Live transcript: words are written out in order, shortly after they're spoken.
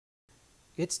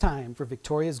It's time for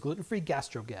Victoria's Gluten-Free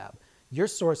Gastro Gab, your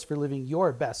source for living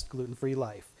your best gluten-free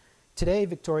life. Today,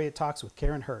 Victoria talks with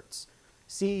Karen Hertz,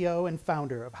 CEO and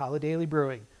founder of Holidaily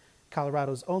Brewing,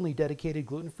 Colorado's only dedicated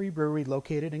gluten-free brewery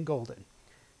located in Golden.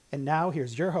 And now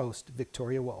here's your host,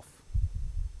 Victoria Wolf.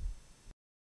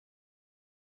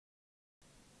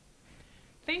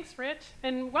 Thanks, Rich,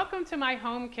 and welcome to my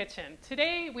home kitchen.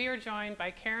 Today we are joined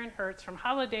by Karen Hertz from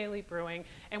Holidaily Brewing,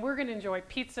 and we're going to enjoy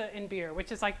pizza and beer,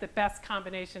 which is like the best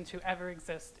combination to ever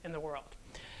exist in the world.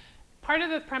 Part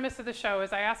of the premise of the show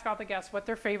is I ask all the guests what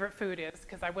their favorite food is,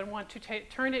 because I would want to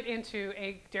turn it into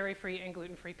a dairy-free and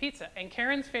gluten-free pizza. And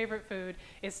Karen's favorite food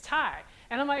is Thai.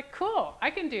 And I'm like, cool, I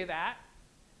can do that.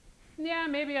 Yeah,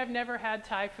 maybe I've never had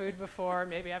Thai food before.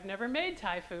 Maybe I've never made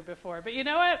Thai food before. But you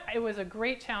know what? It was a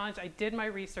great challenge. I did my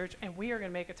research, and we are going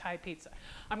to make a Thai pizza.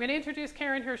 I'm going to introduce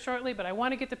Karen here shortly, but I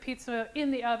want to get the pizza in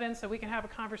the oven so we can have a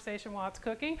conversation while it's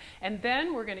cooking. And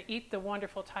then we're going to eat the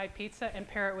wonderful Thai pizza and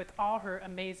pair it with all her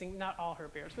amazing, not all her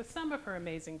beers, but some of her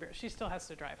amazing beers. She still has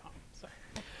to drive home.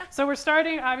 So we're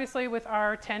starting, obviously, with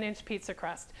our 10-inch pizza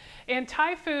crust. And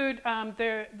Thai food,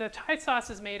 the Thai sauce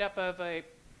is made up of a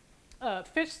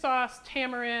fish sauce,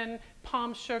 tamarind,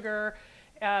 palm sugar.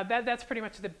 That's pretty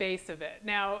much the base of it.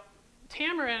 Now,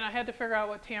 tamarind, I had to figure out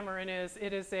what tamarind is.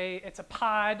 It's a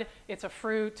pod, it's a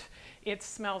fruit, it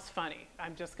smells funny.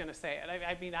 I'm just going to say it.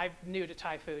 I mean, I'm new to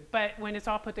Thai food, but when it's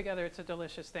all put together, it's a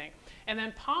delicious thing. And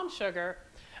then palm sugar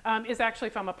is actually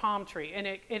from a palm tree, and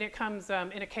it comes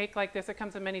in a cake like this. It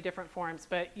comes in many different forms,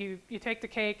 but you take the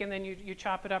cake and then you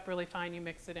chop it up really fine, you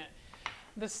mix it in.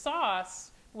 The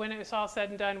sauce, when it's all said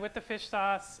and done with the fish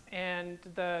sauce and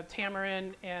the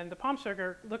tamarind and the palm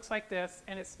sugar, looks like this,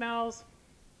 and it smells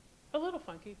a little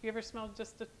funky. You ever smelled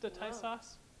just the Thai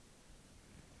sauce?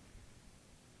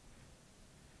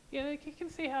 Yeah, you can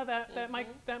see how that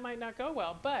might not go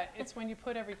well, but it's when you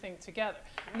put everything together.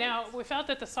 Right. Now, we felt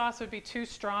that the sauce would be too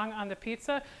strong on the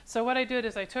pizza, so what I did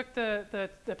is I took the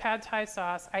pad Thai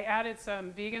sauce, I added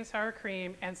some vegan sour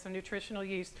cream and some nutritional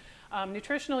yeast.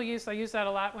 Nutritional yeast, I use that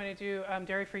a lot when I do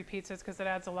dairy-free pizzas because it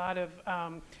adds a lot of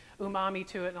umami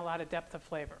to it and a lot of depth of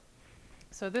flavor.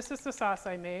 So this is the sauce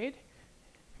I made.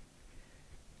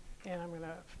 And I'm going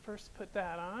to first put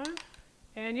that on.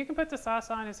 And you can put the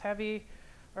sauce on as heavy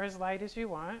or as light as you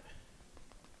want.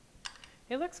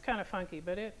 It looks kind of funky,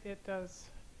 but it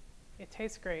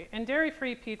tastes great. And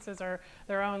dairy-free pizzas are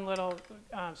their own little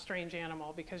strange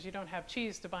animal because you don't have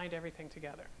cheese to bind everything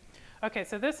together. Okay,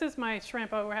 so this is my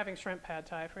shrimp. Oh, we're having shrimp pad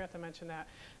Thai. I forgot to mention that.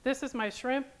 This is my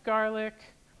shrimp, garlic,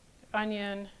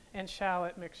 onion, and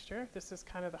shallot mixture. This is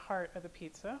kind of the heart of the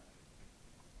pizza.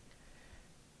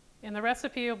 And the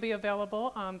recipe will be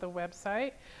available on the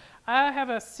website. I have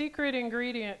a secret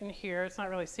ingredient in here. It's not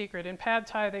really secret. In pad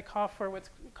Thai, they call for what's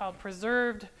called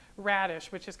preserved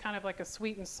radish, which is kind of like a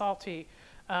sweet and salty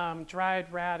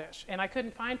dried radish. And I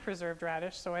couldn't find preserved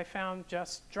radish, so I found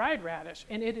just dried radish.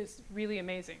 And it is really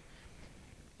amazing.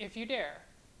 If you dare,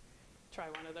 try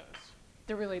one of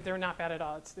those. They're not bad at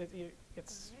all. It's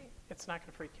not going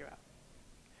to freak you out.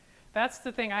 That's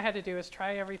the thing I had to do, is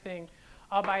try everything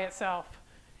all by itself,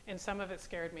 and some of it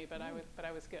scared me, but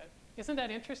I was good. Isn't that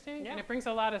interesting? Yeah. And it brings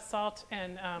a lot of salt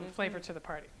and flavor to the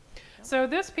party. Yep. So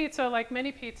this pizza, like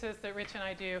many pizzas that Rich and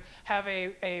I do, have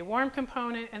a warm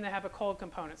component and they have a cold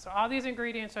component. So all these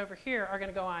ingredients over here are going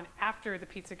to go on after the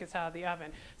pizza gets out of the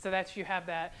oven, so that you have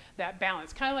that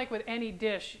balance. Kind of like with any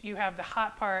dish, you have the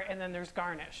hot part and then there's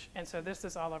garnish. And so this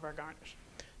is all of our garnish.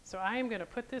 So I am going to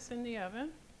put this in the oven.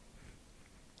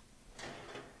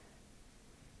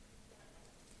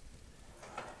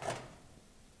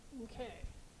 Okay.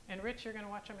 And Rich, you're going to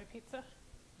watch on my pizza?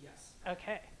 Yes.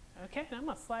 Okay. Okay, and I'm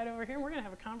going to slide over here and we're going to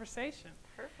have a conversation.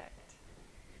 Perfect.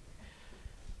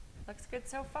 Looks good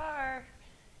so far.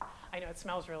 I know, it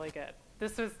smells really good.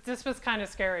 This was kind of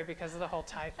scary because of the whole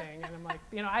Thai thing, and I'm like,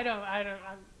 you know,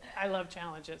 I love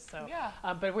challenges. So, yeah.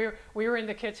 But we were in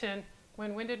the kitchen.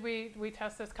 When did we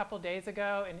test this? A couple days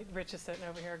ago, and Rich is sitting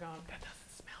over here going, that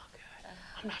doesn't smell good.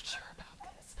 I'm not sure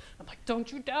about this. I'm like,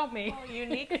 don't you doubt me. Oh,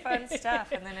 unique, fun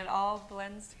stuff, and then it all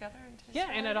blends together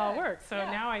into and it all works. So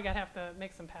now I have to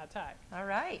make some pad Thai. All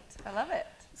right, I love it.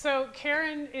 So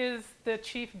Karen is the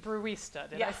chief brewista.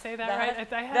 Did I say that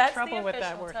right? I had that's trouble with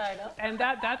that word. Title. And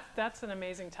that's an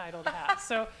amazing title to have.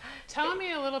 So tell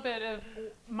me a little bit of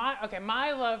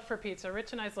my love for pizza.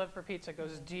 Rich and I's love for pizza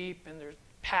goes deep and there's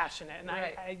passionate.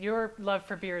 And your love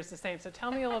for beer is the same. So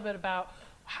tell me a little bit about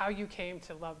how you came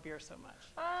to love beer so much.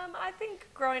 I think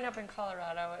growing up in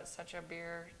Colorado, it's such a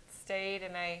beer state,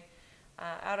 and I,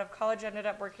 out of college, ended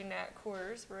up working at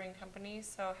Coors Brewing Company,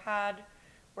 so had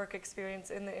work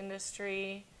experience in the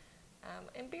industry,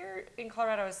 And beer in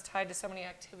Colorado is tied to so many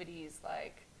activities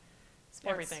like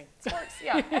sports. Everything. Sports,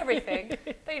 yeah, everything.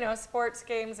 But, you know, sports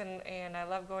games, and I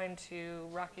love going to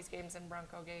Rockies games and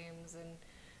Bronco games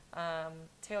and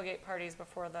tailgate parties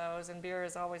before those, and beer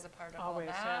is always a part of all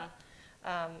that.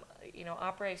 Yeah. You know,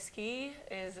 après-ski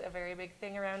is a very big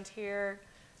thing around here.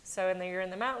 So you're in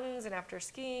the mountains, and after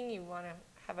skiing, you want to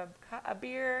have a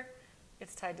beer.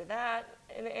 It's tied to that,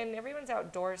 and everyone's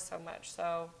outdoors so much,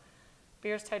 so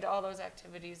beer's tied to all those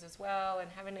activities as well, and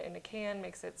having it in a can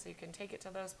makes it so you can take it to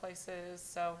those places.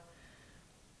 So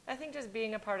I think just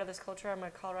being a part of this culture, I'm a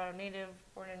Colorado native,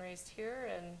 born and raised here,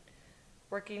 and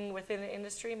working within the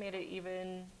industry made it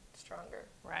even stronger.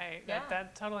 Right, Yeah.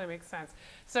 that totally makes sense.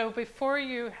 So before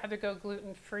you had to go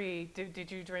gluten-free,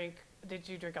 did you drink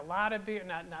a lot of beer?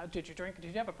 Did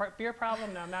you have a beer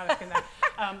problem? No, I'm not asking that.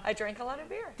 I drank a lot of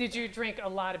beer. Did you drink a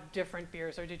lot of different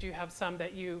beers, or did you have some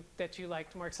that you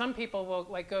liked more? Some people will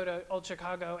like go to Old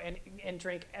Chicago and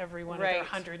drink every one of their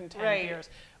 110 beers.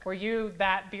 Were you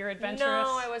that beer adventurous?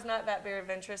 No, I was not that beer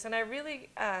adventurous, and I really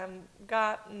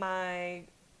got my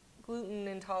gluten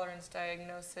intolerance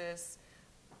diagnosis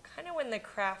kind of when the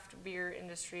craft beer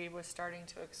industry was starting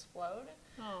to explode.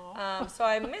 So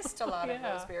I missed a lot of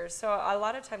those beers. So a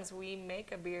lot of times we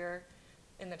make a beer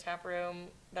in the tap room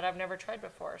that I've never tried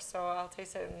before. So I'll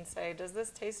taste it and say, does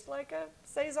this taste like a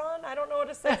Saison? I don't know what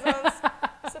a Saison's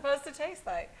supposed to taste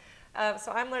like.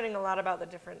 So I'm learning a lot about the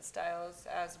different styles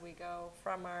as we go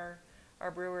from our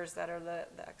brewers that are the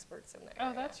experts in there.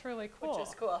 Oh, that's really cool. Which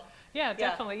is cool. Yeah,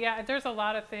 definitely. Yeah, there's a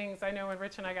lot of things. I know when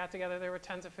Rich and I got together, there were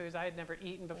tons of foods I had never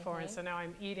eaten before, and so now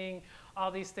I'm eating all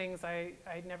these things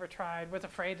I'd never tried, was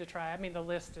afraid to try. I mean, the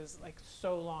list is like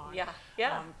so long. Yeah,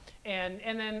 yeah. And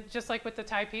then just like with the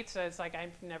Thai pizza, it's like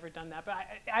I've never done that,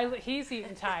 but he's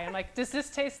eaten Thai. I'm like, does this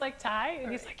taste like Thai?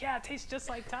 And he's like, yeah, it tastes just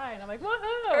like Thai. And I'm like,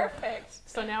 woohoo! Perfect.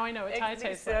 So now I know what Thai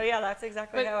tastes like. So yeah, that's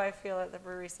exactly how I feel at the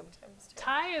brewery sometimes too.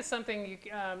 Thai is something you,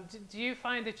 do you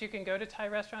find that you can go to Thai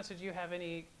restaurants, or do you have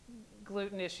any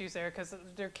gluten issues there? Because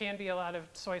there can be a lot of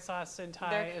soy sauce in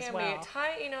Thai as well. There can be.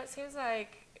 Thai, you know, it seems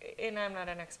like, and I'm not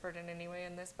an expert in any way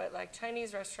in this, but like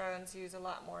Chinese restaurants use a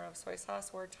lot more of soy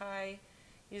sauce, where Thai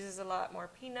uses a lot more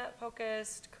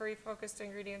peanut-focused, curry-focused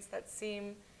ingredients that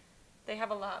seem, they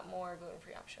have a lot more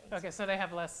gluten-free options. Okay, so they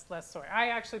have less soy. I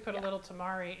actually put a little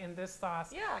tamari in this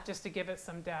sauce just to give it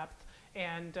some depth.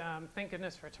 And thank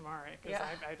goodness for tamari, because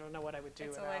I don't know what I would do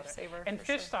without it. It's a lifesaver. And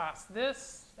fish sauce.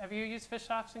 Have you used fish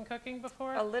sauce in cooking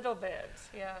before? A little bit,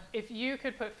 yeah. If you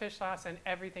could put fish sauce in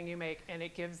everything you make, and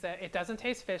it gives that, it doesn't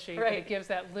taste fishy, but it gives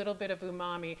that little bit of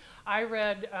umami. I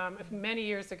read many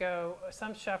years ago,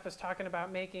 some chef was talking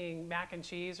about making mac and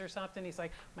cheese or something. He's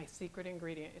like, my secret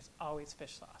ingredient is always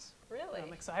fish sauce. Really?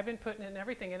 So I've been putting in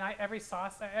everything, and every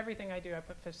sauce, everything I do, I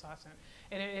put fish sauce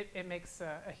in, and it makes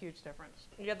a huge difference.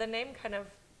 Yeah, the name kind of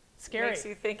scary. Makes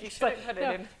you think you shouldn't put it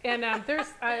in.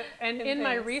 And in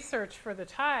my research for the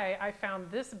Thai, I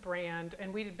found this brand,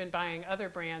 and we had been buying other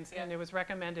brands, and it was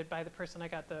recommended by the person I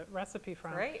got the recipe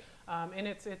from. Right. And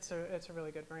it's a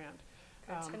really good brand.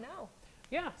 Good to know.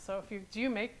 Yeah. So do you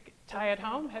make Thai at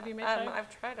home? Have you made Thai?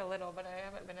 I've tried a little, but I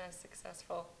haven't been as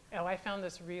successful. Oh, I found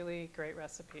this really great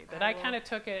recipe that I kind of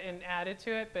took it and added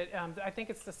to it, but I think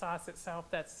it's the sauce itself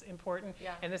that's important.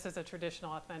 Yeah. And this is a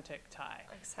traditional, authentic Thai.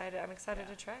 I'm excited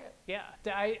to try it. Yeah.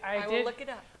 I will look it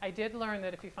up. I did learn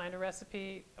that if you find a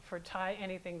recipe for Thai,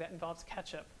 anything that involves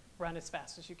ketchup, run as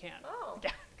fast as you can. Oh.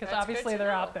 Yeah. Because obviously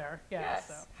they're out there. Yeah.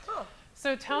 Yes.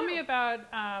 So tell me about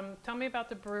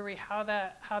the brewery, how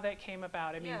that came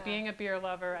about. I mean, being a beer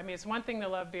lover, I mean, it's one thing to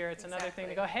love beer, it's another thing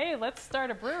to go, hey, let's start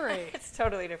a brewery. It's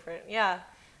totally different. Yeah.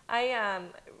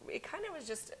 It kind of was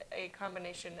just a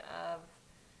combination of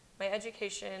my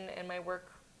education and my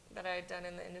work that I had done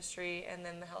in the industry, and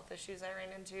then the health issues I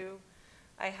ran into.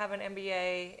 I have an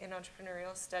MBA in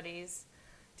entrepreneurial studies.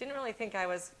 Didn't really think I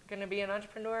was going to be an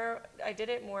entrepreneur. I did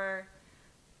it more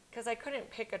because I couldn't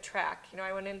pick a track. You know,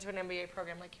 I went into an MBA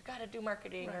program like, you got to do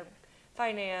marketing or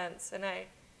finance, and I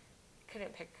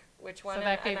couldn't pick which one. So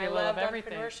that gave you a little of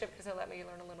everything. Entrepreneurship because it let me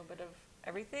learn a little bit of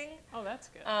everything. Oh, that's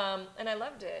good. And I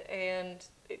loved it, and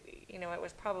it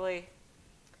was probably,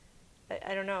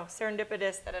 I don't know,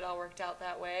 serendipitous that it all worked out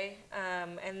that way.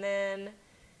 And then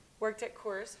worked at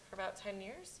Coors for about 10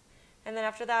 years. And then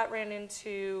after that, ran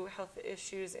into health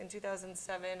issues. In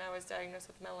 2007, I was diagnosed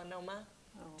with melanoma.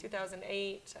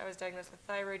 2008, I was diagnosed with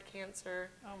thyroid cancer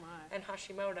and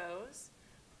Hashimoto's.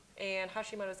 And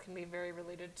Hashimoto's can be very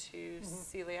related to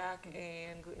celiac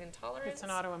and gluten intolerance. It's an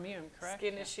autoimmune, correct?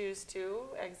 Skin issues too,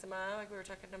 eczema, like we were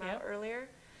talking about earlier.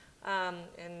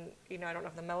 And I don't know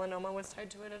if the melanoma was tied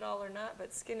to it at all or not,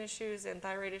 but skin issues and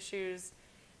thyroid issues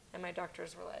and my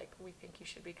doctors were like, we think you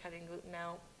should be cutting gluten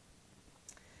out.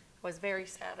 I was very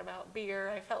sad about beer.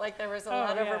 I felt like there was a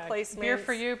lot of replacements. Beer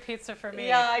for you, pizza for me.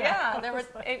 Yeah. There was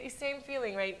same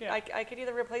feeling, right? Yeah. I could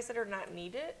either replace it or not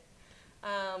need it.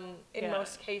 In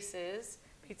most cases,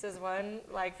 pizza's one.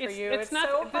 Like for you, it's not,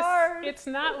 so hard. It's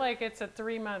not like it's a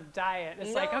 3-month diet.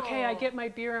 It's like, okay, I get my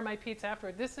beer and my pizza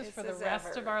afterward. This is for the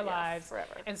rest of our lives.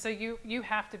 Forever. And so you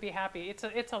have to be happy.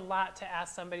 It's a lot to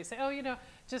ask somebody, say, oh,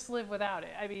 just live without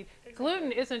it. I mean,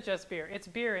 gluten isn't just beer. It's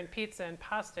beer and pizza and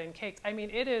pasta and cakes. I mean,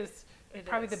 it is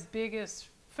probably the biggest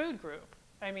food group.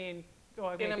 I mean,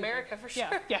 in America, for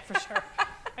sure. Yeah, for sure.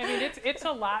 I mean, it's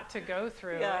a lot to go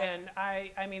through, and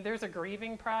I mean, there's a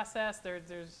grieving process.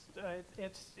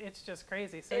 It's just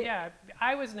crazy. So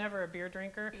I was never a beer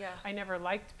drinker. Yeah. I never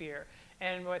liked beer.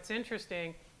 And what's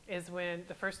interesting is when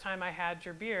the first time I had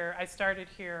your beer, I started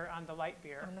here on the light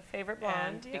beer. On the favorite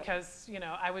blonde. And because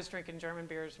I was drinking German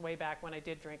beers way back when I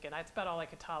did drink it. That's about all I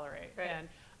could tolerate. Right.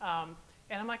 And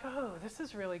I'm like, oh, this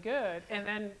is really good. And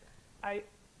then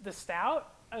the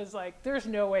stout, I was like, there's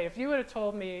no way. If you would have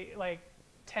told me like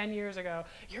 10 years ago,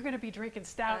 you're going to be drinking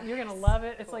stout and you're going to love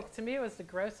it. It's like, to me, it was the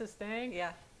grossest thing.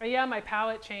 Yeah. But yeah, my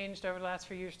palate changed over the last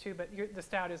few years too, but the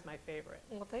stout is my favorite.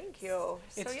 Well, thank you.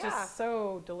 It's just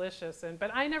so delicious.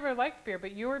 But I never liked beer,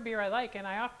 but your beer I like, and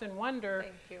I often wonder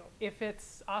if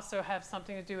it's also have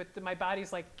something to do with my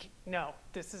body's like, no,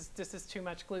 this is too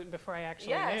much gluten before I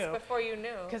actually knew. Yes, before you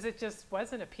knew. Because it just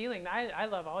wasn't appealing. I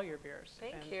love all your beers.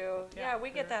 Thank you. Yeah,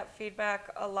 we get that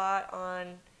feedback a lot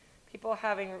on people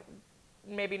having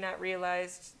maybe not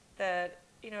realized that,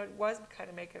 it was kind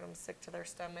of making them sick to their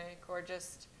stomach, or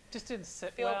just didn't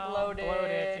sit feel well,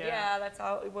 bloated. Yeah, that's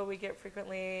all what we get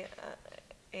frequently.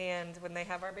 And when they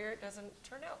have our beer, it doesn't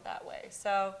turn out that way.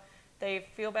 So they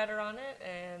feel better on it.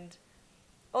 And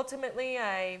ultimately,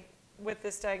 with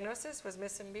this diagnosis, was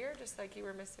missing beer, just like you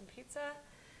were missing pizza.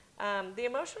 The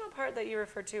emotional part that you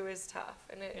referred to is tough.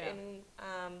 And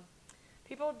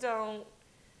people don't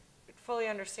fully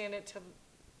understand it till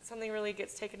something really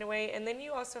gets taken away, and then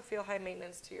you also feel high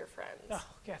maintenance to your friends. Oh,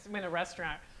 yes, I'm in a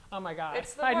restaurant. Oh my God.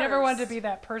 It's the I never worst. wanted to be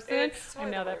that person. I'm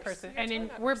now that person.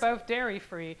 And we're both dairy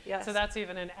free. Yes. So that's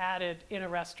even an added in a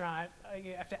restaurant.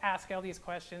 You have to ask all these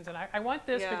questions, and I want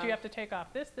this, but you have to take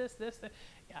off this.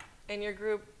 Yeah. And your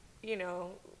group,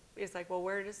 is like, well,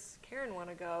 where does Karen want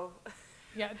to go?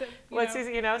 Yeah. Yes. So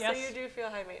you do feel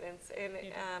high maintenance. And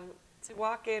to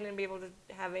walk in and be able to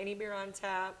have any beer on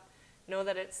tap, know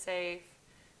that it's safe.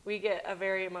 We get a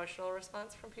very emotional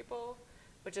response from people,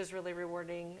 which is really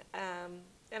rewarding.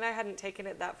 And I hadn't taken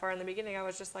it that far in the beginning. I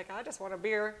was just like, I just want a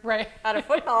beer at a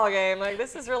football game. Like,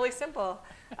 this is really simple.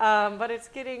 But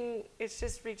it's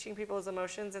just reaching people's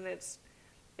emotions, and it's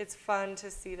fun to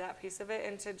see that piece of it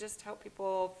and to just help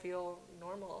people feel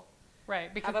normal.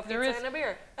 Right, because have a pizza and a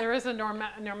beer. There is a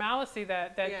normalcy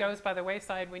that goes by the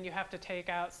wayside when you have to take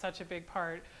out such a big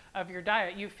part of your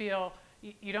diet.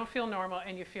 You don't feel normal,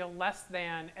 and you feel less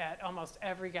than at almost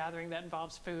every gathering that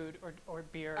involves food or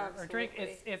beer or drink.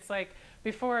 It's like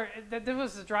before, that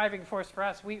was the driving force for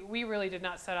us. We really did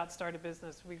not set out to start a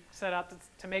business. We set out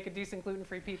to make a decent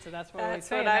gluten-free pizza. That's what we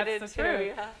say. That's the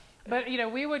truth. Yeah. But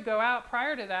we would go out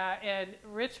prior to that, and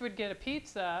Rich would get a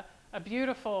pizza, a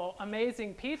beautiful,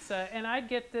 amazing pizza, and I'd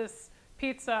get this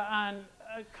pizza on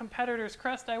a competitor's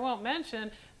crust I won't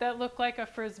mention that looked like a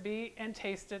Frisbee and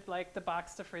tasted like the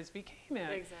box the Frisbee came in.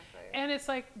 Exactly. And it's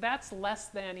like, that's less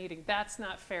than eating. That's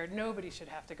not fair. Nobody should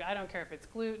have to go. I don't care if it's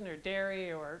gluten or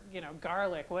dairy or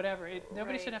garlic, whatever.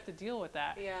 Nobody should have to deal with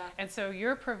that. Yeah. And so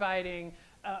you're providing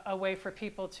a way for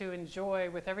people to enjoy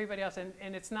with everybody else. And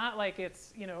it's not like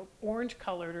it's orange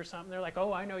colored or something. They're like,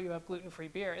 oh, I know you have gluten-free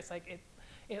beer. It's like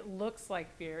it looks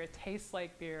like beer. It tastes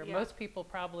like beer. Yeah. Most people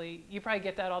you probably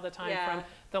get that all the time from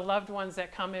the loved ones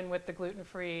that come in with the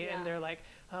gluten-free, and they're like,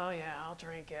 oh yeah, I'll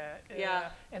drink it. Yeah.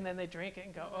 And then they drink it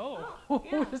and go,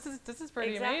 oh, this is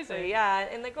pretty amazing. Yeah.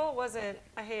 And the goal wasn't,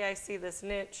 hey, I see this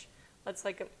niche, let's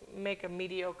make a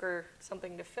mediocre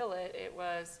something to fill it. It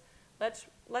was,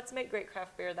 let's make great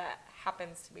craft beer that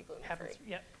happens to be gluten-free.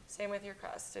 Yep. Same with your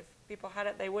crust. If people had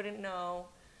it, they wouldn't know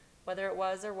whether it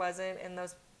was or wasn't, and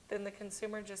then the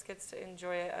consumer just gets to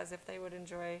enjoy it as if they would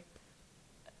enjoy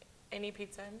any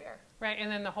pizza and beer. Right,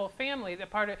 and then the whole family,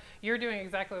 you're doing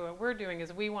exactly what we're doing,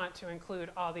 is we want to include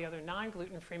all the other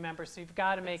non-gluten-free members, so you've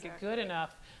got to make it good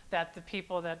enough that the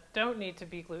people that don't need to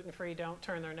be gluten-free don't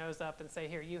turn their nose up and say,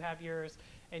 here, you have yours,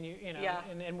 and you know, Yeah.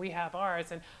 and we have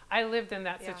ours. And I lived in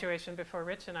that Yeah. situation before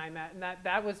Rich and I met, and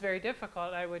that was very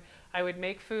difficult. I would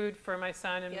make food for my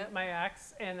son and Yep. my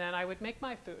ex, and then I would make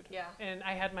my food. Yeah. And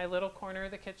I had my little corner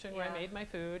of the kitchen where I Yeah. made my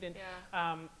food, and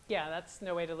Yeah. yeah, that's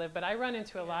no way to live. But I run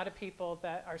into a Yeah. lot of people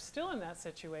that are still in that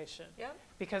situation Yep.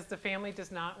 because the family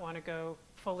does not want to go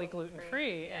fully Gluten-free,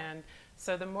 gluten-free. yeah. And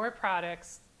so the more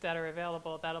products that are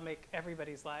available, that'll make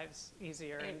everybody's lives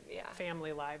easier and yeah.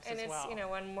 family lives And as it's, well. you know,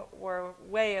 one more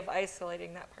way of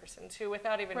isolating that person too,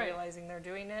 without even Right. realizing they're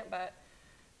doing it. But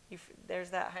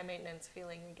there's that high maintenance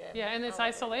feeling again. Yeah, and it's all over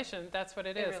isolation. That's what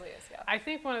it It is. really is, yeah. I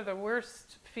think one of the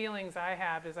worst feelings I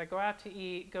have is I go out to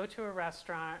eat, go to a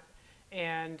restaurant,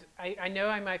 and I know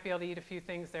I might be able to eat a few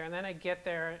things there, and then I get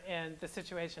there and the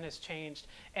situation has changed,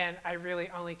 and I really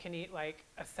only can eat like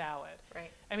a salad. Right.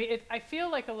 I mean, I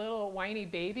feel like a little whiny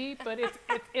baby, but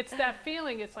it's that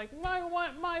feeling. It's like, I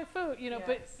want my food, you know,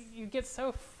 but Yes. you get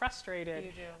so frustrated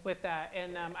You do. with that.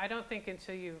 And I don't think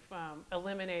until you've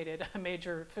eliminated a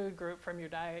major food group from your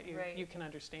diet, Right. you can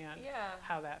understand Yeah.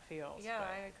 how that feels. Yeah, But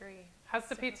I agree. how's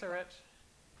the It's pizza, difficult. Rich?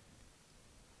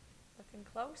 Looking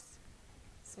close.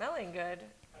 Smelling good.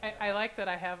 I like that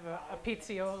I have a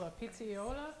pizziola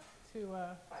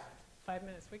to 5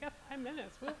 minutes. We got 5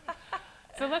 minutes. Woo.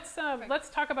 So let's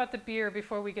talk about the beer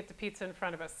before we get the pizza in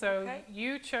front of us. So Okay.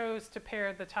 you chose to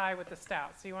pair the Thai with the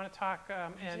stout. So you want to talk? I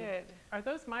And did. are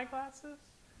those my glasses?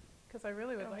 Because I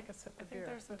really would Oh, like a sip I of think beer.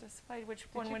 there's a display. Which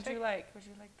one you would take- you like? Would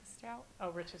you like the stout?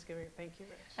 Oh, Rich is giving. Thank you,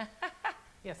 Rich.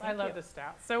 Yes, I Thank love you. the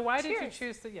stout. So why did you Cheers.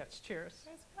 choose the? Yes, cheers.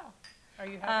 As well. Are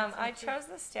you having some I too? chose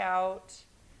the stout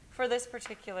for this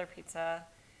particular pizza.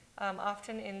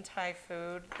 Often in Thai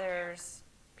food, there's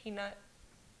peanut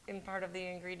in part of the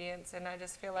ingredients, and I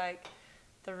just feel like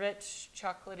the rich,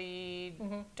 chocolatey,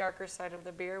 Mhm. darker side of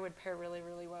the beer would pair really,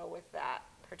 really well with that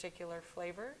particular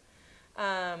flavor.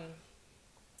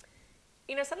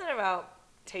 You know, something about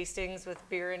tastings with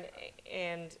beer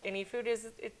and any food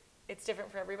is it's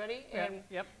different for everybody. Yeah, And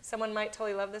yep. someone might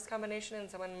totally love this combination, and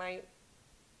someone might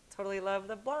totally love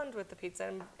the blonde with the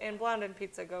pizza. And blonde and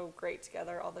pizza go great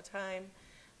together all the time.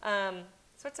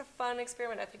 So it's a fun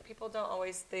experiment. I think people don't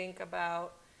always think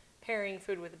about pairing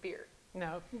food with beer.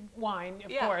 No, wine,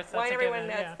 of Yeah, course. That's wine. a Everyone,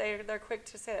 given, yeah. they're quick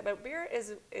to say that, but beer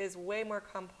is way more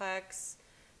complex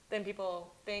than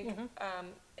people think,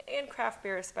 and craft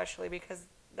beer especially, because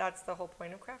that's the whole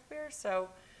point of craft beer. So,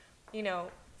 you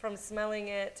know, from smelling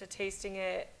it to tasting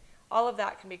it, all of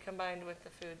that can be combined with the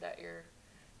food that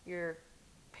you're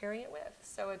pairing it with.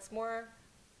 So it's more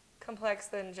complex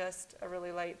than just a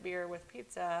really light beer with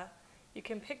pizza. You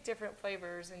can pick different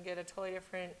flavors and get a totally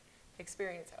different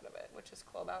experience out of it, which is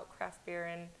cool about craft beer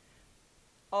and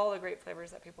all the great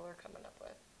flavors that people are coming up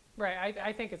with. Right.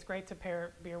 I think it's great to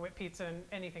pair beer with pizza and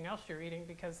anything else you're eating,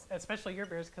 because especially your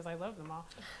beers, because I love them all.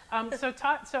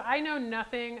 So I know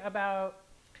nothing about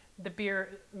the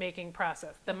beer making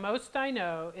process. The most I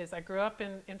know is I grew up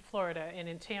in Florida, and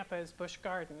in Tampa is Busch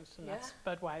Gardens, and that's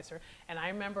Budweiser. And I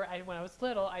remember when I was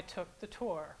little, I took the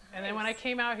tour. And then when I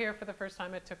came out here for the first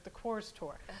time, I took the Coors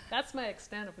tour. That's my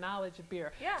extent of knowledge of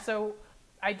beer. Yeah. So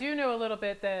I do know a little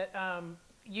bit that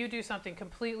you do something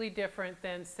completely different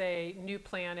than, say, New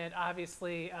Planet.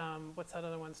 Obviously, what's that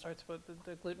other one starts with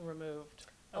the gluten removed?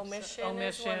 Omission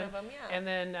is one of them, yeah. And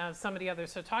then some of the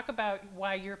others. So talk about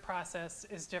why your process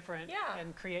is different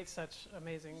and creates such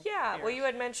amazing Yeah, well, beers. you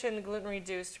had mentioned gluten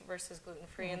reduced versus gluten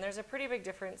free, and there's a pretty big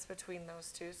difference between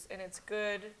those two. And it's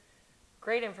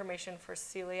great information for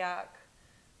celiac,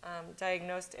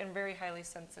 diagnosed, and very highly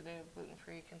sensitive gluten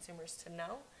free consumers to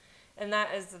know. And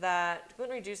that is that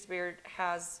gluten reduced beer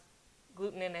has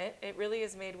gluten in it. It really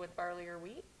is made with barley or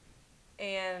wheat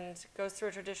and goes through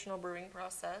a traditional brewing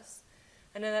process.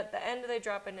 And then at the end, they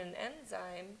drop in an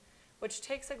enzyme, which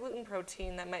takes a gluten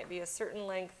protein that might be a certain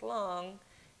length long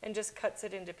and just cuts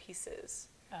it into pieces.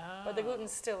 Oh. But the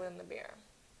gluten's still in the beer,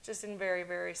 just in very,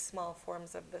 very small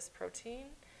forms of this protein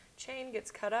chain gets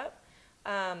cut up.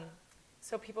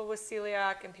 So people with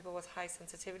celiac and people with high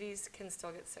sensitivities can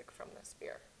still get sick from this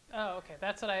beer. Oh, okay.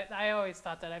 That's what I always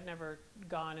thought that. I've never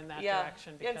gone in that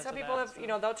direction because and some of people that, have, you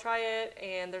know, they'll try it,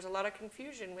 and there's a lot of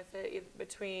confusion with it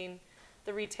between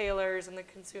the retailers and the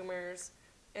consumers,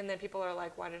 and then people are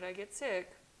like, why did I get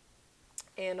sick?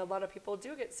 And a lot of people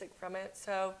do get sick from it,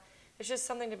 so it's just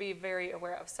something to be very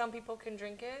aware of. Some people can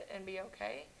drink it and be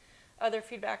okay. Other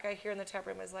feedback I hear in the tap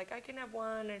room is like, I can have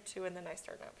one or two, and then I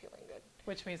start not feeling good.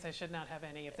 Which means they should not have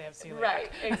any if they have celiac.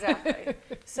 Right, exactly.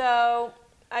 So,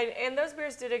 and those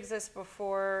beers did exist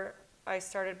before I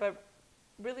started, but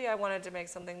really I wanted to make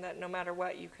something that no matter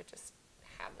what, you could just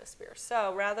have this beer.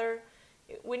 So rather,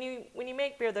 when you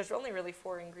make beer, there's only really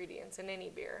 4 ingredients in any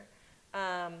beer.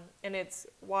 And it's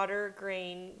water,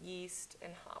 grain, yeast,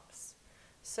 and hops.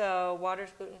 So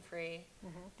water's gluten-free.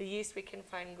 The yeast we can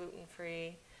find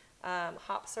gluten-free.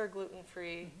 Hops are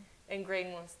gluten-free. And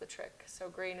grain was the trick. So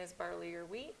grain is barley or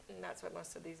wheat, and that's what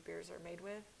most of these beers are made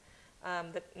with.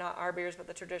 Not our beers, but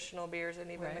the traditional beers and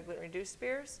even the gluten-reduced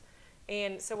beers.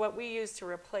 And so what we use to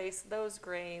replace those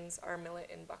grains are millet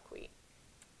and buckwheat.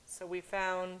 So we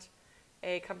found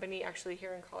a company actually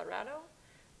here in Colorado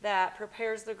that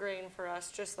prepares the grain for us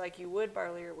just like you would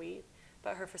barley or wheat,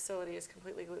 but her facility is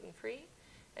completely gluten-free,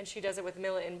 and she does it with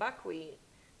millet and buckwheat.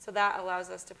 So that allows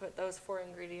us to put those 4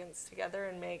 ingredients together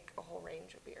and make a whole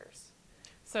range of beers.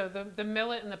 So the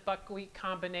millet and the buckwheat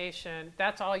combination,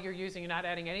 that's all you're using. You're not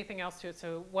adding anything else to it.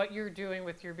 So what you're doing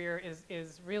with your beer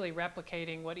is really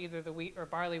replicating what either the wheat or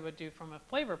barley would do from a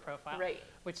flavor profile. Right.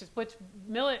 Which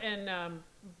millet and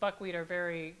buckwheat are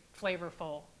very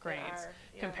flavorful grains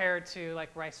compared to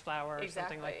like rice flour or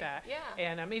something like that. Yeah.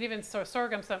 And I mean, even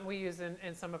sorghum, something we use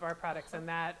in some of our products, and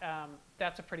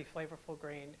that's a pretty flavorful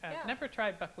grain. Never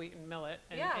tried buckwheat and millet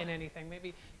in anything.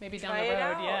 Maybe down the road.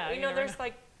 Out. Yeah. You know, there's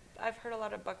like, I've heard a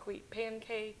lot of buckwheat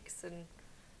pancakes, and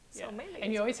so maybe.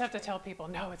 And you always have to tell people,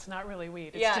 no, it's not really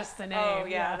wheat. It's just the name. Oh,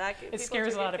 yeah. It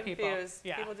scares a lot of people.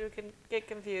 Yeah. People do get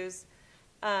confused.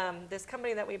 This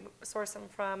company that we source them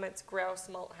from, it's Grouse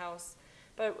Malt House,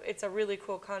 but it's a really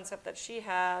cool concept that she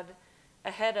had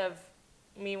ahead of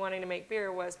me wanting to make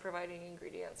beer, was providing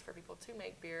ingredients for people to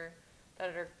make beer that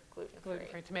are gluten-free.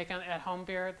 Gluten-free to make at home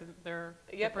beer.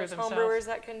 There's home brewers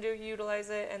that can utilize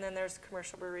it, and then there's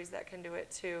commercial breweries that can do it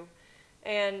too.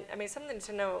 And I mean, something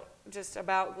to note just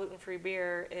about gluten-free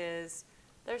beer is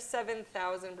there's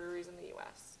 7,000 breweries in the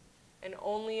U.S. and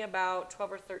only about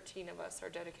 12 or 13 of us are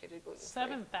dedicated gluten-free.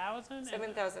 7,000?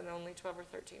 7,000, only 12 or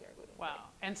 13 are gluten-free. Wow.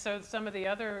 And so some of the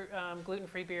other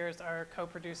gluten-free beers are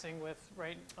co-producing with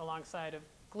right alongside of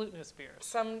glutinous beers.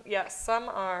 Some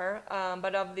are,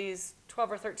 but of these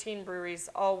 12 or 13 breweries,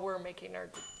 all we're making are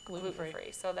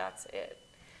gluten-free. So that's it.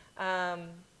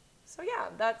 So yeah,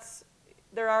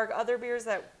 there are other beers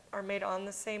that are made on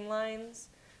the same lines,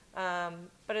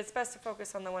 but it's best to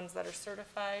focus on the ones that are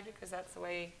certified, because that's the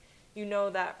way you know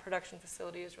that production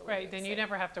facility is really right. Then you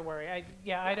never have to worry.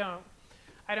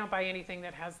 I don't buy anything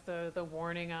that has the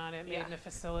warning on it, made in a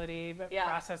facility, but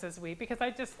processes wheat, because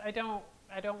I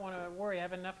don't want to worry. I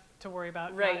have enough to worry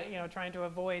about, trying to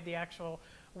avoid the actual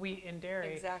wheat and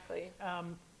dairy. Exactly.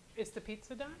 Is the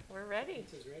pizza done? We're ready.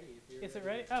 Pizza's ready. Is it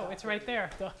ready? Oh, it's right there.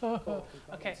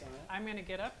 Okay, I'm going to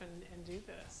get up and do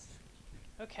this.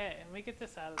 Okay, let me get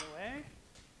this out of the way.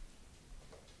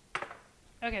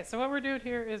 Okay, so what we're doing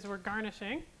here is we're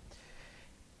garnishing.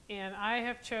 And I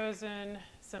have chosen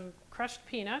some crushed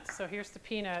peanuts. So here's the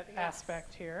peanut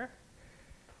aspect here.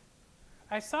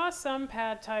 I saw some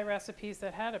pad thai recipes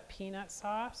that had a peanut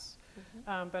sauce,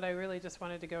 but I really just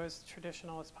wanted to go as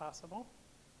traditional as possible.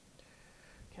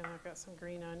 Okay, I've got some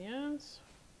green onions.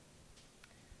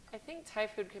 I think Thai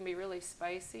food can be really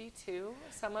spicy too,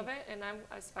 some of it, and I'm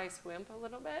a spice wimp a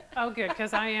little bit. Oh, good,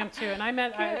 because I am too. And I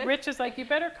met Rich is like, you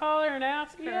better call her and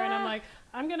ask her, and I'm like,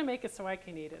 I'm going to make it so I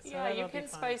can eat it. So you can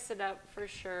spice it up for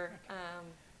sure. Okay.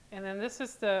 And then this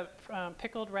is the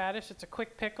pickled radish. It's a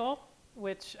quick pickle,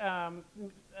 which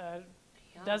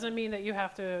doesn't mean that you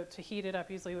have to heat it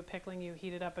up. Usually with pickling, you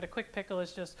heat it up, but a quick pickle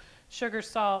is just sugar,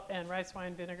 salt, and rice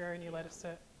wine vinegar, and you let it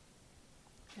sit.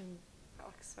 And that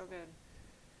looks so good.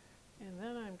 And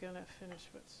then I'm going to finish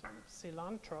with some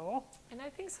cilantro. And I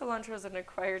think cilantro is an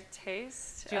acquired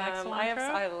taste. Do you like cilantro?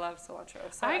 I love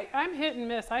cilantro. So I'm hit and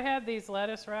miss. I had these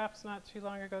lettuce wraps not too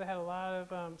long ago that had a lot of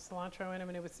cilantro in them,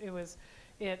 and it was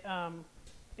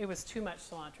too much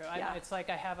cilantro. It's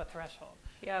like I have a threshold.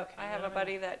 Yeah, okay, I have a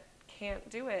buddy that can't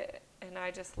do it, and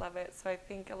I just love it. So I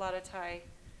think a lot of Thai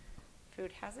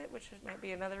food has it, which might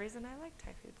be another reason I like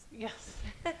Thai foods. Yes.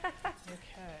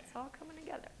 Okay. It's all coming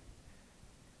together.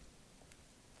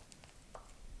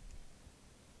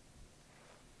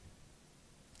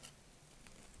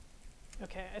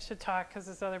 Okay, I should talk because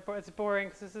it's boring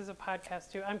because this is a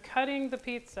podcast too. I'm cutting the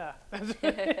pizza.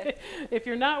 If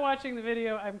you're not watching the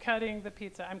video, I'm cutting the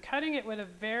pizza. I'm cutting it with a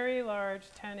very large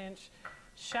 10-inch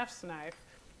chef's knife,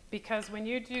 because when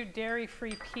you do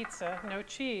dairy-free pizza, no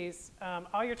cheese,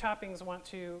 all your toppings want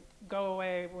to go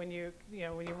away when you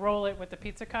roll it with the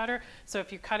pizza cutter. So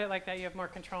if you cut it like that, you have more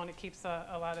control, and it keeps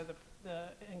a lot of the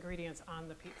ingredients on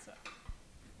the pizza.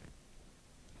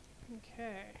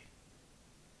 Okay.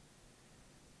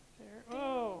 There.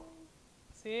 Oh,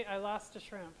 see, I lost a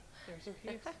shrimp. There's a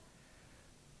piece.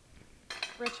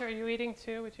 Rich, are you eating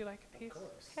too? Would you like a piece? Of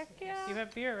course. Heck yeah. You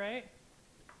have beer, right?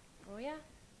 Oh yeah.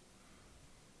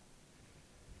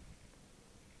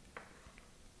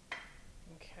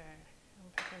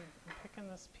 I'm picking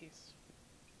this piece.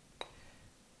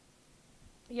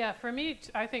 Yeah, for me,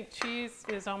 I think cheese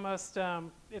is almost,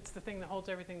 it's the thing that holds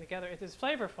everything together. It is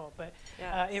flavorful, but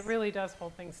it really does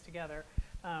hold things together.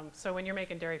 So when you're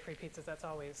making dairy-free pizzas, that's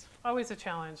always a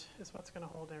challenge, is what's going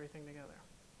to hold everything together.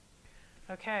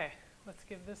 Okay, let's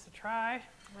give this a try.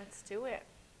 Let's do it.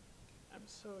 I'm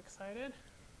so excited.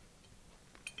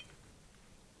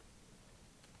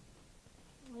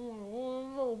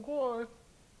 Oh, good.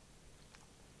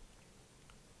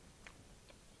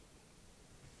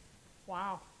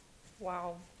 Wow.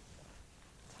 Wow.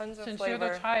 Tons of Since flavor.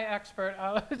 you're the Thai expert,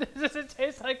 does it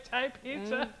taste like Thai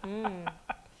pizza?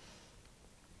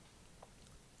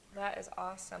 That is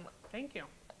awesome. Thank you.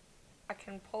 I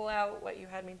can pull out what you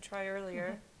had me try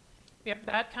earlier. Yep,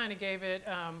 that kind of gave it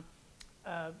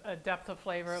a depth of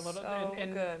flavor, a little, So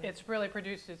and good. it's really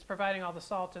it's providing all the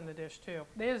salt in the dish too.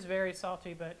 It is very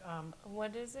salty, but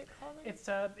What is it called? it's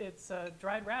a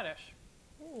dried radish,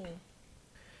 Ooh.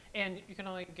 and you can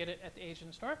only get it at the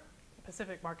Asian store,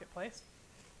 Pacific Marketplace.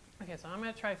 Okay, so I'm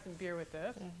going to try some beer with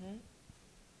this.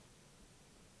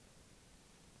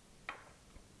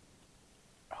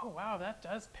 Oh wow, that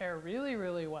does pair really,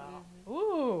 really well.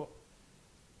 Ooh.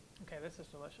 Okay, this is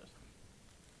delicious.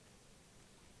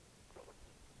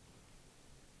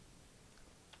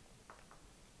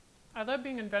 I love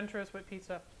being adventurous with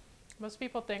pizza. Most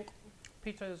people think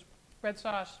pizza is red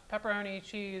sauce, pepperoni,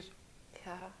 cheese.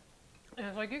 Yeah. And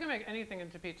it's like you can make anything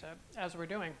into pizza, as we're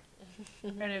doing.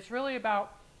 And it's really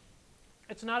about,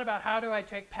 it's not about how do I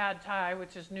take pad thai,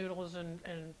 which is noodles and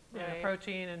Right.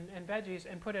 protein and veggies,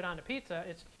 and put it on a pizza.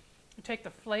 It's you take the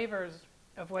flavors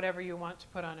of whatever you want to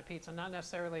put on a pizza, not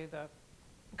necessarily the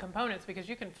components, because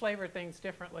you can flavor things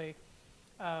differently.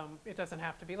 It doesn't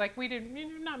have to be like we did.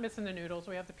 You're not missing the noodles.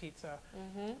 We have the pizza.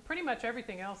 Pretty much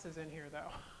everything else is in here, though.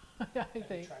 I Have you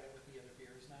think. tried it with the other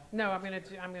beers now? No, I'm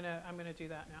gonna do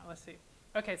that now. Let's see.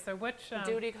 Okay, so which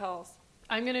Duty calls.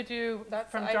 I'm gonna do That's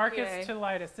from the darkest IPA. to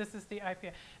lightest. This is the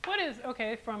IPA. What is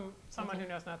from someone who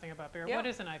knows nothing about beer? Yep. What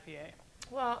is an IPA?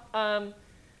 Well,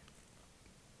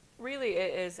 really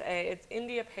it's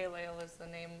India Pale Ale is the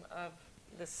name of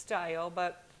the style,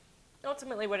 but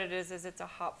ultimately what it is it's a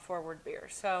hop forward beer.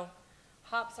 So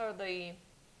hops are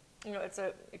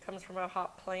it comes from a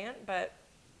hop plant, but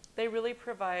they really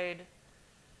provide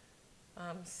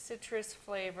citrus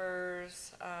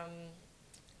flavors,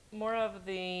 more of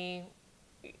the,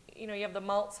 you have the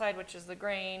malt side, which is the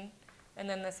grain, and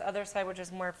then this other side, which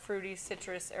is more fruity,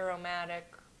 citrus, aromatic,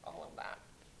 all of that.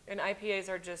 And IPAs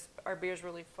are beers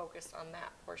really focused on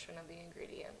that portion of the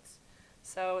ingredients.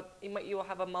 So you will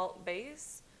have a malt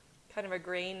base, kind of a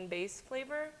grain base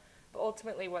flavor, but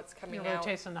ultimately what's coming You're really out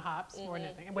tasting the hops more than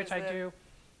anything, which is I the do.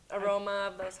 aroma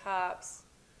of those hops,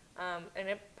 and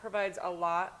it provides a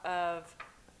lot of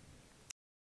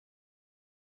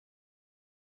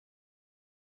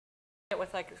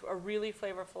with like a really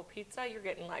flavorful pizza. You're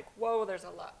getting like, whoa, there's a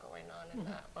lot going on in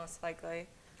that, most likely.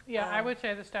 Yeah, I would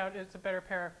say the stout is a better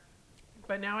pair,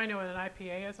 but now I know what an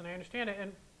IPA is and I understand it.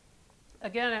 And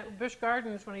again, at Busch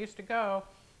Gardens, when I used to go,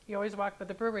 you always walk, but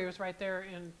the brewery was right there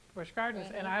in Busch Gardens,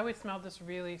 and I always smelled this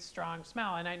really strong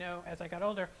smell. And I know as I got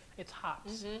older, it's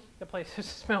hops. The place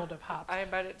smelled of hops. I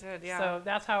bet it did, yeah. So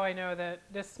that's how I know that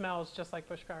this smells just like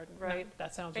Busch Gardens. Right.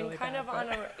 That sounds And really kind bad. of on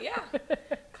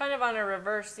a kind of on a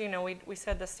reverse. We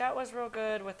said the stout was real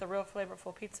good with the real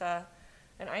flavorful pizza.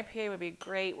 An IPA would be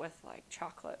great with like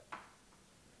chocolate.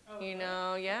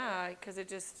 Yeah, because it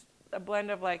just a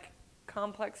blend of like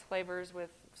complex flavors with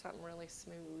something really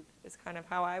smooth is kind of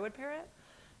how I would pair it.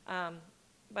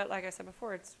 But like I said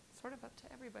before, it's sort of up to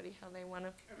everybody how they want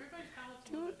to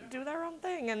do their own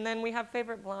thing. And then we have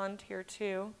favorite blonde here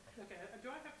too. Okay. Do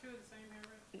I have two of the same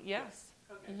here? Yes.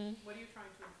 Okay. What are you trying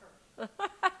to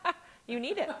infer? You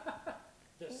need it.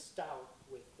 The stout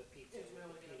with the pizza It's with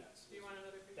really the good. peanuts. Do you want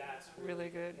another piece? That's Really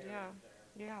good, paired yeah.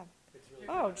 there. Yeah. It's really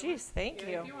Oh, geez, thank Yeah,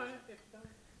 you. If you want it,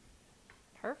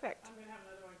 Perfect. I'm going to have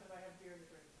another one because I have beer to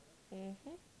drink.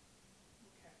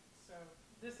 Okay, so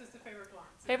this is the favorite blonde.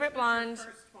 So Favorite this was your blonde.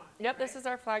 first one, Yep, this right? is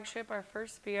our flagship, our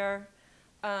first beer.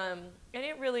 And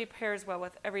it really pairs well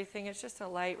with everything. It's just a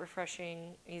light,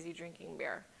 refreshing, easy drinking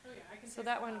beer. Oh, yeah, I can So taste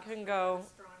that the one hops can really go-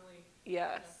 strongly.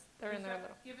 Yes, they're Is in there.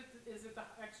 that- Is it the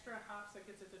extra hops that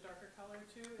gives it the darker color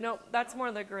too? No, that's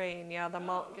more the grain. Yeah, the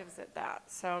malt gives it that.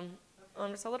 So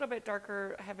it's a little bit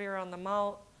darker, heavier on the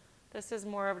malt. This is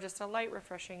more of just a light,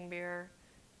 refreshing beer.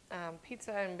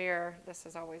 Pizza and beer, this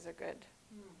is always a good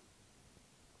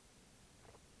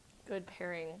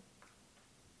pairing.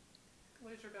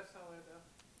 What is your best seller though?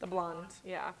 The blonde,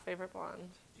 yeah, favorite blonde.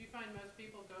 Do you find most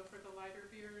people go for the lighter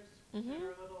beers that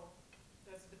are a little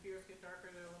as the beers get darker,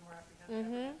 they're a little more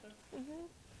apprehensive.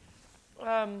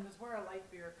 Because we're a light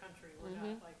beer country. We're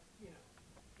not like,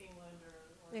 England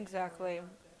or Exactly.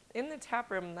 In the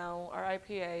tap room, though, our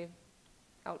IPA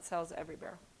outsells every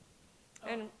beer.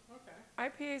 And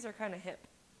IPAs are kind of hip,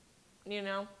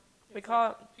 We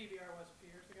call it PBR was a few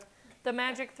years ago. the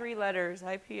magic 3 letters,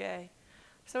 IPA.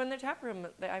 So in the tap room,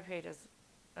 the IPA does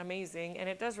amazing, and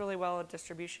it does really well at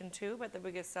distribution too, but the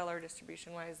biggest seller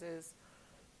distribution-wise is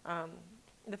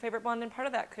the favorite blonde, and part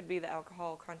of that could be the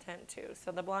alcohol content too.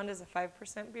 So the blonde is a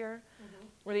 5% beer,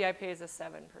 where the IPA is a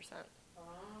 7%. Oh.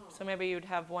 So maybe you'd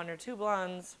have 1 or 2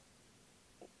 blondes,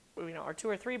 or 2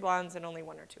 or 3 blondes and only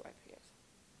 1 or 2 IPAs.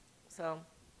 So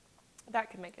that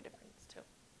could make a difference too.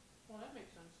 Well, that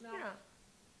makes sense. Now, Yeah.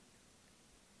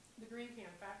 the green can,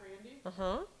 Fat Randy.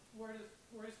 Where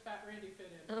does Fat Randy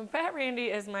fit in? Fat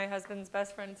Randy is my husband's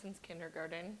best friend since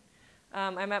kindergarten.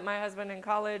 I met my husband in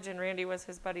college, and Randy was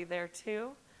his buddy there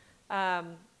too.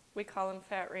 We call him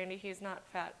Fat Randy. He's not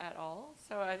fat at all,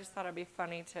 so I just thought it'd be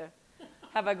funny to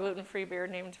have a gluten-free beer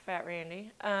named Fat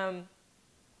Randy. And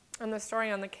the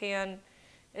story on the can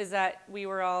is that we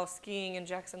were all skiing in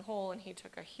Jackson Hole, and he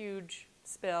took a huge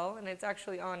spill, and it's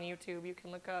actually on YouTube. You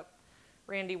can look up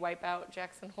Randy wipe out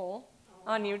Jackson Hole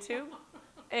on YouTube,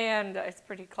 and it's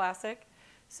pretty classic.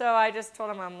 So I just told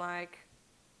him, I'm like,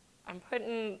 I'm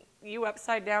putting you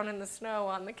upside down in the snow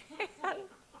on the can.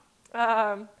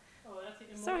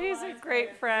 So he's a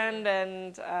great friend,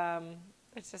 and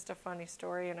it's just a funny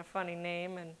story and a funny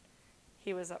name, and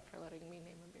he was up for letting me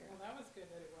name a beer. Well, that was good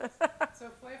that it was. So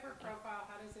flavor profile,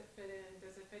 how does it fit in?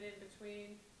 Does it fit in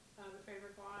between the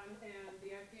favorite blonde and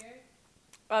the IPA?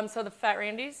 So the Fat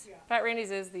Randy's? Yeah. Fat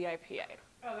Randy's is the IPA.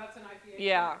 Oh, that's an IPA?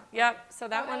 Yeah, too? yep. Okay. So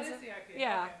that one's is the IPA.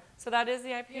 yeah. Okay. So that is the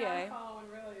IPA. Yeah, I'm following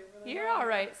really You're well. all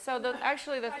right. So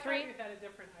actually the I three. thought you had a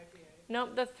different IPA.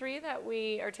 Nope, the 3 that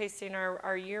we are tasting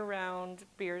are year-round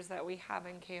beers that we have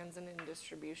in cans and in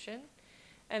distribution.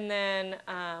 And then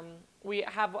we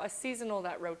have a seasonal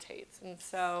that rotates. And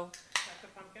so That's the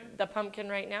pumpkin? the pumpkin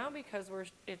right now, because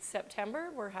it's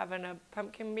September, we're having a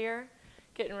pumpkin beer,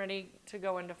 getting ready to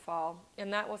go into fall.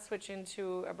 And that will switch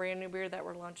into a brand new beer that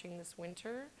we're launching this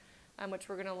winter, which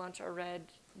we're going to launch a red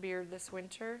beer this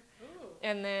winter. Ooh.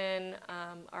 And then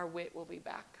our wit will be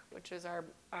back, which is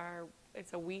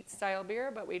it's a wheat style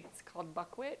beer, but it's called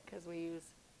buckwheat because we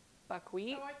use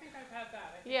buckwheat. Oh, I think I've had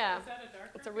that. Yeah. Is that a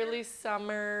darker It's a beer? really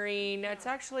summery. No, it's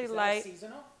actually Is that light. a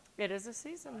seasonal? It is a I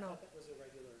seasonal. thought that was a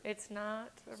regular. It's not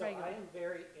a So regular. I am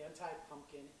very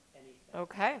anti-pumpkin anything.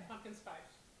 Okay. Pumpkin spice.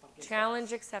 Pumpkin Challenge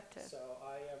spice. accepted. So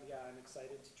I'm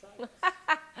excited to try this.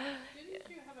 Didn't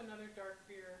you have another dark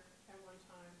beer at one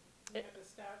time? You had the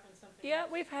stout and something Yeah,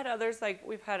 else. we've had others. Like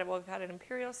we've had an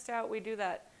imperial stout. We do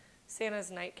that Santa's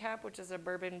Nightcap, which is a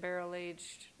bourbon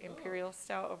barrel-aged imperial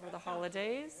stout over the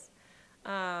holidays.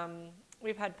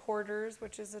 We've had porters,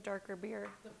 which is a darker beer.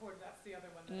 The porter, that's the other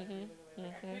one that I really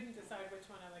like. I couldn't decide which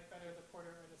one I like better, the porter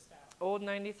or the stout. Old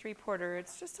 93 porter.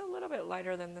 It's just a little bit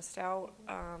lighter than the stout,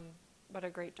 but a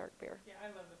great dark beer. Yeah, I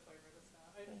love the flavor of the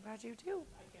stout. I'm glad you do.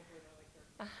 I can't believe I like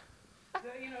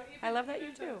dark beer. I love that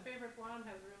you do. The favorite blonde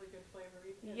has really good flavor,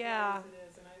 even Yeah. as it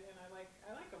is, and I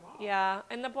like them all. Yeah,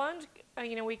 and the blonde,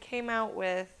 we came out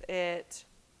with it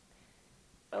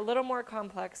a little more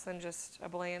complex than just a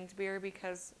bland beer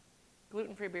because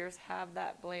gluten-free beers have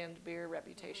that bland beer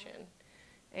reputation.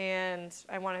 And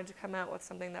I wanted to come out with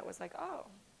something that was like, oh,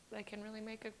 I can really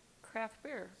make a craft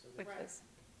beer with Right. this.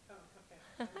 Oh,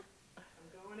 okay.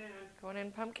 I'm going in. Going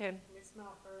in pumpkin. Let me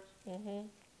smell first. Mm-hmm.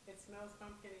 It smells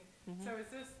pumpkin-y. So is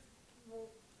this, well,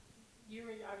 you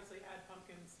obviously add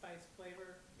pumpkin spice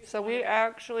flavor. So we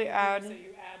actually add... So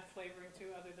you add flavoring to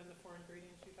other than the 4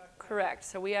 ingredients you talked about? Correct.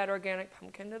 So we add organic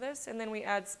pumpkin to this, and then we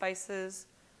add spices,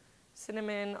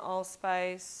 cinnamon,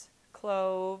 allspice,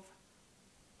 clove,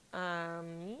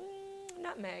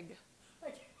 nutmeg.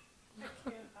 I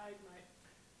can't hide my...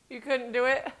 You couldn't do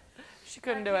it? She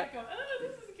couldn't do it. I can't go, oh,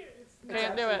 this is good.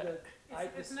 Can't do it.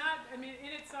 It's not, I mean,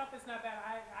 in itself, it's not bad.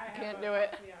 I have Can't do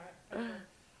it. Yeah.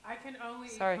 I can only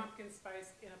eat Sorry. pumpkin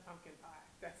spice in a pumpkin pie.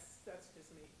 That's just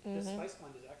me. The spice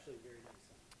blend is actually very nice.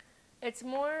 It's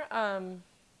more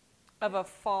of a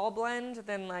fall blend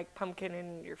than like pumpkin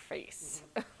in your face.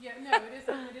 Yeah, no, it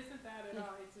isn't that at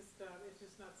all. It's just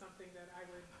not something that I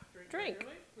would drink.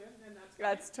 Regularly. Yeah, and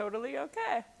That's totally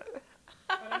okay. But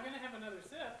I'm going to have another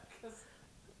sip because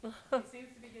it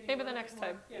seems to be getting Maybe a the little next bit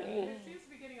more, time. Yeah, it seems to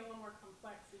be getting a little more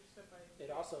complex each sip I take.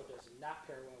 It also does not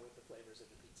pair well with the flavors of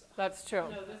the pizza. That's true.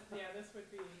 No, this would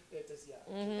be, It does, yeah.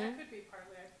 that could be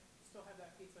partly, I still have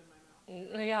that pizza in my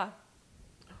mouth. Yeah.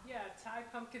 Yeah, Thai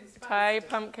pumpkin spice. Thai There you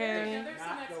pumpkin. go. There's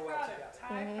the next product.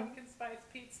 Thai pumpkin spice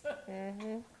pizza.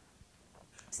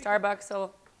 Starbucks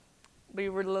will be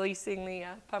releasing the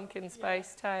pumpkin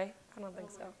spice Thai. I don't think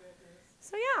Oh so. my goodness.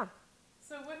 So yeah.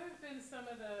 So what have been some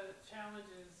of the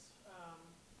challenges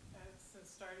since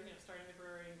starting the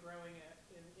brewery and growing it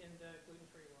in the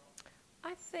gluten-free world?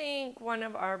 I think one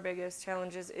of our biggest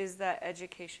challenges is that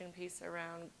education piece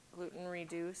around gluten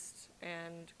reduced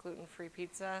and gluten-free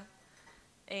pizza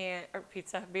or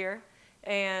pizza beer,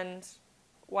 and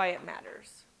why it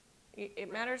matters.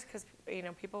 It matters because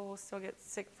people will still get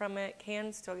sick from it,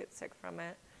 can still get sick from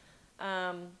it,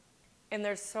 and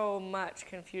there's so much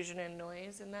confusion and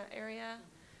noise in that area.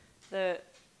 The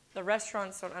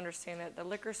restaurants don't understand it, the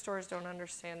liquor stores don't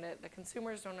understand it, the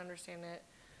consumers don't understand it.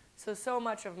 So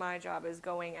much of my job is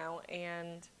going out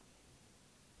and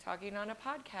talking on a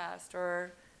podcast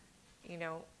or,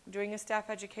 doing a staff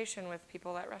education with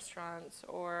people at restaurants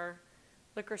or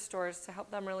liquor stores to help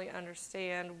them really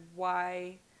understand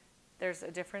why there's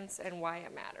a difference and why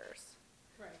it matters.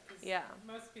 Right. Yeah.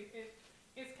 Most people,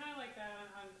 it's kind of like that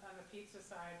on the pizza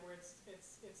side where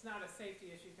it's not a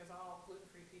safety issue because all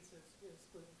gluten-free pizza is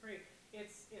gluten-free.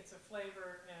 It's a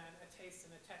flavor and a taste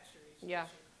and a texture issue. Yeah.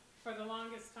 For the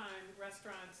longest time,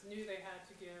 restaurants knew they had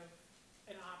to give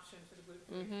an option to the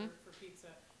gluten-free for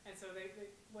pizza. And so they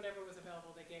whatever was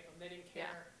available, they gave them. They didn't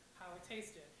care how it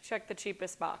tasted. Check the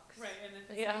cheapest box. Right, and then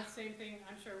the same thing,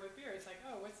 I'm sure, with beer. It's like,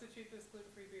 oh, what's the cheapest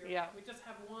gluten-free beer? Yeah. We just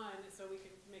have one so we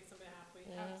can make somebody happy.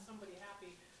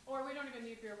 Or we don't even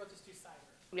need beer, we'll just do cider.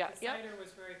 Yeah. Cider was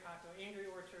very popular. Angry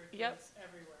Orchard was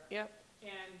everywhere. Yep.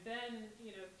 And then,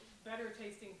 better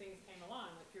tasting things came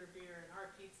along, like your beer and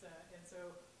our pizza. And so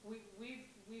we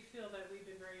feel that we've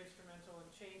been very instrumental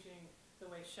in changing the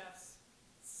way chefs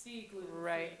see gluten-free.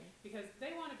 Right. Because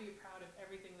they want to be proud of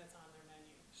everything that's on their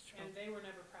menu. And they were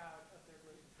never proud of their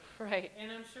gluten-free. Right. And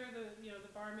I'm sure the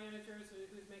bar managers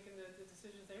who's making the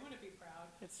decisions, they want to be proud.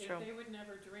 It's if true. they would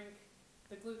never drink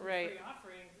the gluten-free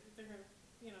offering, they're going to,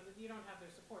 you don't have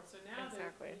their support. So now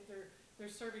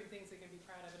they're serving things they can be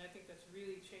proud of, and I think that's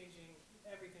really changing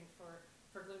everything for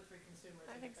gluten-free consumers.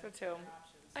 I think so too.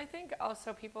 I think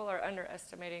also people are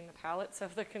underestimating the palates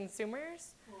of the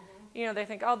consumers. They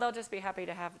think, oh, they'll just be happy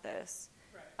to have this.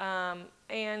 Right.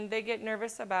 And they get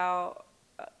nervous about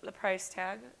the price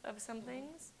tag of some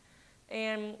things.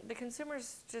 And the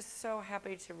consumer's just so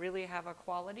happy to really have a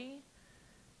quality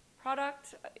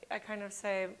product. I kind of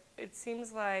say, it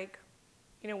seems like,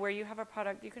 where you have a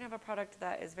product, you can have a product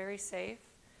that is very safe,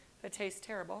 but tastes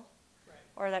terrible. Right.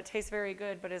 Or that tastes very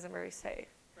good, but isn't very safe.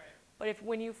 Right. But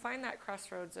when you find that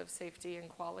crossroads of safety and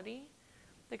quality,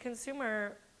 the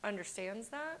consumer understands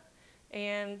that,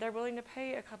 and they're willing to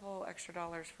pay a couple extra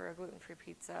dollars for a gluten-free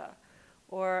pizza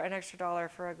or an extra $1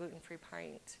 for a gluten-free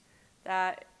pint.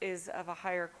 That is of a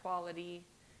higher quality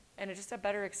and it's just a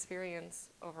better experience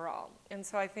overall. And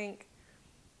so I think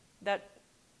that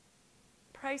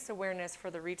price awareness for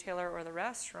the retailer or the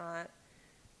restaurant,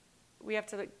 we have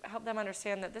to help them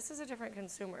understand that this is a different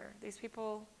consumer. These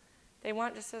people, they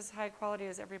want just as high quality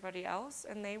as everybody else,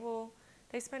 and they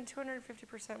spend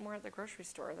 250% more at the grocery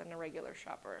store than a regular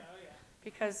shopper. Oh, yeah.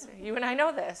 Because you and I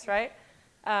know this, right?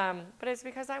 But it's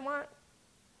because I want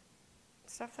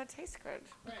stuff that tastes good.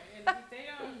 Right, and they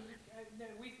don't,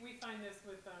 we find this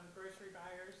with grocery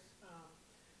buyers.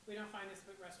 We don't find this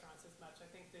with restaurants as much. I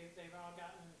think they've all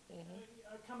gotten,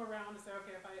 come around to say,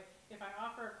 okay, if I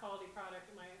offer a quality product,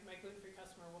 my gluten-free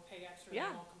customer will pay extra and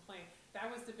they won't complain.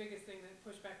 That was the biggest thing, that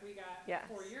pushback we got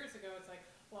 4 years ago. It's like,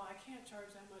 well, I can't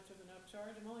charge that much of an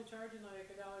upcharge. I'm only charging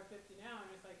like $1.50 now.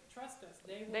 And it's like, trust us,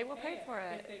 they will pay for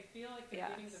it. If they feel like they're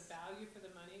getting the value for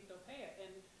the money, they'll pay it.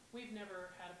 And we've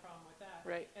never had a problem with that.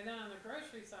 Right. And then on the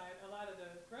grocery side, a lot of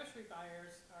the grocery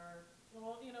buyers are,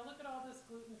 well, look at all these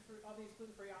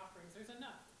gluten-free offerings. There's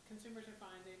enough. Consumers are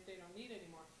fine. They don't need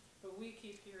anymore. But we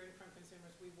keep hearing from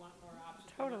consumers, we want more options.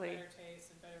 Totally. We want better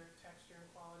taste and better texture and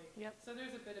quality. Yep. So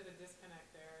there's a bit of a disconnect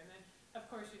there. And then, of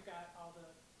course, you've got all the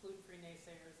gluten-free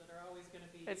naysayers that are always going to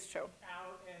be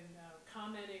out and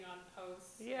commenting on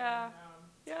posts. Yeah. And,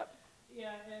 yep.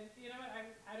 Yeah, and you know what?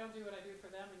 I don't do what I do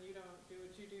for them, and you don't do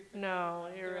what you do for them.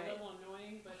 No, you're right. right. They're a little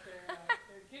annoying, but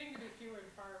they're getting to be fewer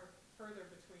and further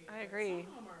between. I agree.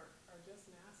 Some of them are just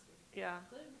nasty. Yeah.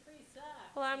 Gluten-free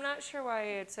sucks. Well, I'm not sure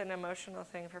why it's an emotional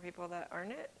thing for people that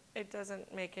aren't it. It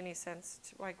doesn't make any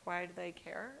sense. Why do they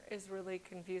care? Is really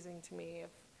confusing to me.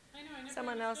 If I know, I never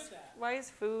someone else, that. why is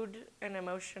food an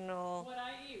emotional? What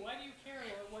I eat. Why do you care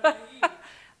what I eat?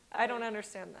 I don't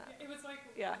understand that. It was like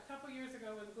a couple years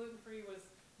ago when gluten-free was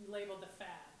labeled a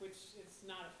fad, which it's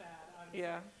not a fad, obviously.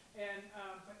 Yeah. And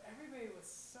but everybody was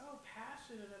so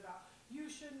passionate about, you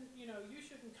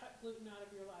shouldn't cut gluten out of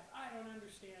your life. I don't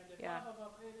understand it. Yeah. Blah,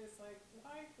 blah, blah. And it's like,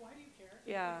 why do you care?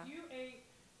 Yeah. If you ate,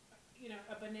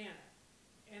 a banana,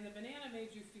 and the banana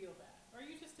made you feel bad, or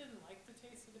you just didn't like the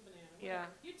taste of the banana, Yeah.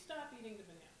 you'd stop eating the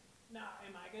banana. Now,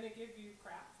 am I going to give you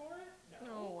crap for it?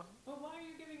 No. But why are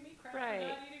you giving me crap Right. for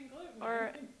not eating gluten?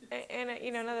 Or,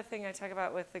 and another thing I talk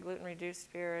about with the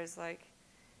gluten-reduced beer is like,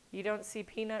 you don't see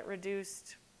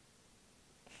peanut-reduced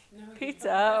No, you pizza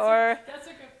don't. or, That's a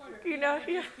good point. Or you know,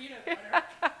 peanut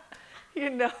butter. you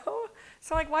know?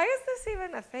 So like, why is this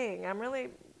even a thing? I'm really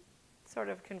sort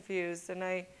of confused, and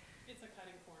It's a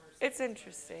cutting corner. it's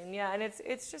interesting, yeah, and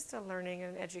it's just a learning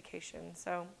and education,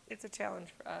 so it's a challenge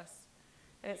for us.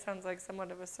 And it sounds like somewhat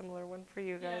of a similar one for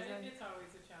you guys. Yeah, it's always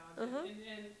a challenge.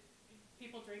 And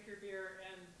people drink your beer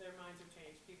and their minds are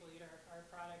changed. People eat our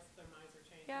products, their minds are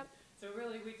changed. Yep. So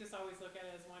really, we just always look at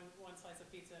it as one slice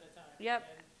of pizza at a time.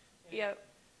 Yep.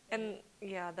 And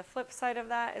yeah, the flip side of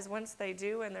that is once they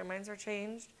do and their minds are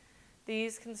changed,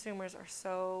 these consumers are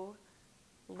so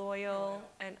loyal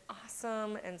and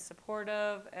awesome and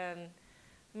supportive. And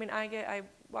I mean, I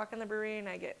walk in the brewery and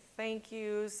I get thank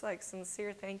yous, like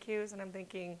sincere thank yous, and I'm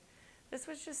thinking, this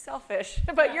was just selfish,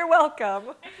 but you're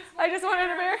welcome. I just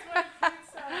wanted a beer.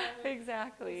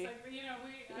 Exactly. It's like,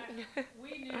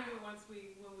 we knew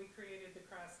when we created the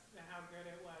crust and how good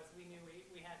it was, we knew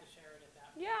we had to share it at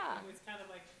that point. Yeah. It was kind of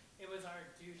like, it was our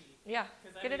duty. Yeah,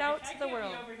 get it out to the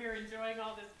world. I can't be over here enjoying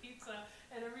all this pizza,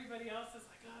 and everybody else is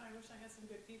like, oh, I wish I had some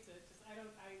good pizza. It's just, I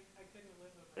couldn't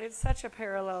live with it. It's such a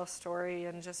parallel story,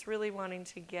 and just really wanting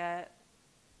to get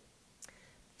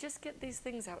these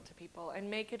things out to people and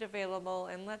make it available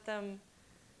and let them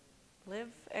live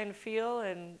and feel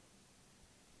and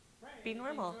be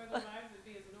normal. Enjoy their lives and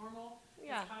be as normal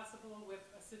Yeah. as possible with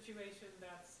a situation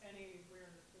that's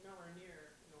nowhere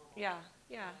near normal. Yeah.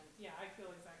 Yeah, I feel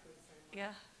exactly the same way.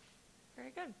 Yeah. Very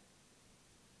good.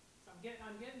 So I'm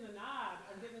getting the nod.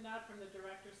 I'm getting the nod from the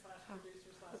director /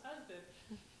 producer / husband.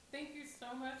 Thank you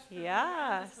so much for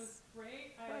Yes. This was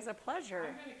great. It was a pleasure.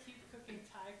 I'm going to keep cooking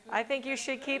Thai food. I think you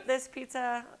should keep this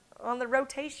pizza on the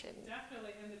rotation.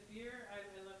 Definitely. And the beer, I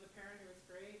love the pairing. It was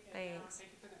great. And Thanks.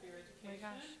 thank you for the beer Oh education. my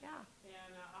gosh, yeah.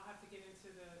 And I'll have to get into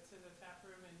the tap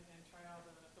room and try all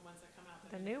the ones that come out.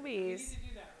 The We newbies. need to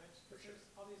do that, Rich, because there's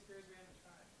all these beers we haven't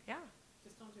tried. Yeah.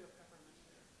 Just don't do a peppermint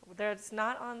beer. That's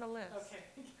not on the list. Okay.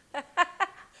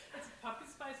 It's pumpkin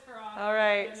spice for all. All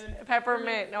right. And then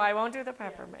Peppermint. No, I won't do the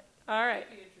peppermint. All right.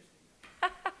 That'd be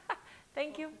interesting.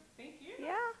 Thank you.